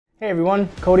Hey everyone,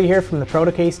 Cody here from the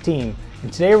Protocase team,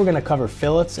 and today we're going to cover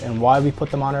fillets and why we put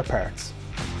them on our parts.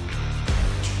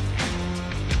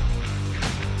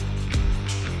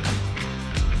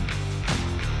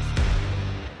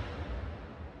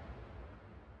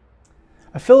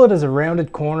 A fillet is a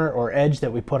rounded corner or edge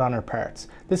that we put on our parts.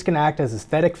 This can act as an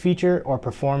aesthetic feature or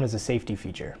perform as a safety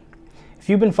feature. If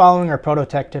you've been following our Proto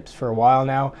Tech Tips for a while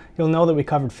now, you'll know that we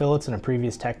covered fillets in a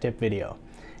previous tech tip video.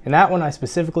 In that one, I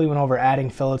specifically went over adding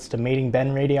fillets to mating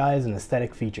bend radii as an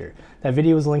aesthetic feature. That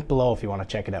video is linked below if you want to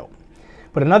check it out.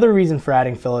 But another reason for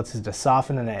adding fillets is to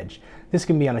soften an edge. This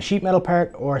can be on a sheet metal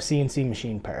part or a CNC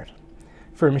machine part.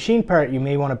 For a machine part, you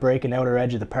may want to break an outer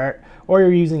edge of the part, or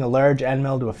you're using a large end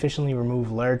mill to efficiently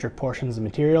remove larger portions of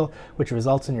material, which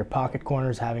results in your pocket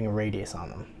corners having a radius on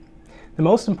them. The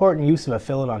most important use of a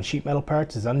fillet on sheet metal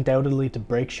parts is undoubtedly to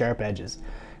break sharp edges.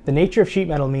 The nature of sheet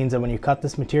metal means that when you cut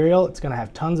this material, it's going to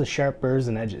have tons of sharp burrs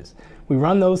and edges. We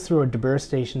run those through a deburr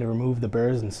station to remove the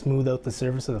burrs and smooth out the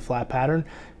surface of the flat pattern,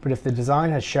 but if the design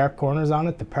has sharp corners on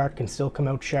it, the part can still come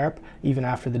out sharp even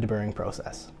after the deburring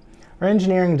process. Our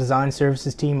engineering and design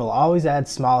services team will always add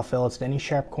small fillets to any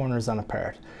sharp corners on a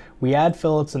part. We add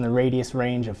fillets in the radius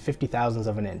range of 50,000ths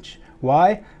of an inch.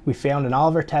 Why? We found in all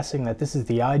of our testing that this is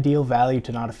the ideal value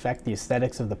to not affect the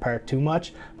aesthetics of the part too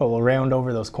much, but will round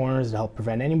over those corners to help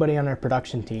prevent anybody on our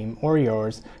production team, or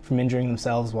yours, from injuring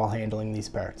themselves while handling these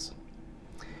parts.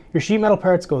 Your sheet metal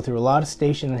parts go through a lot of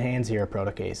station and hands here at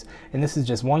Protocase, and this is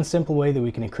just one simple way that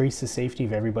we can increase the safety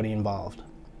of everybody involved.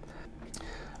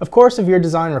 Of course, if your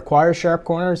design requires sharp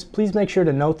corners, please make sure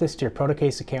to note this to your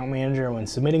Protocase account manager when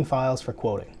submitting files for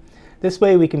quoting. This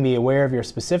way we can be aware of your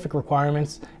specific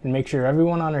requirements and make sure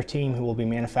everyone on our team who will be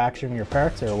manufacturing your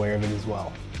parts are aware of it as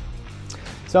well.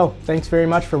 So, thanks very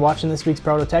much for watching this week's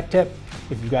Proto Tech Tip.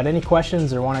 If you've got any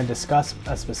questions or want to discuss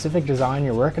a specific design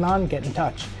you're working on, get in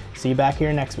touch. See you back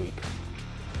here next week.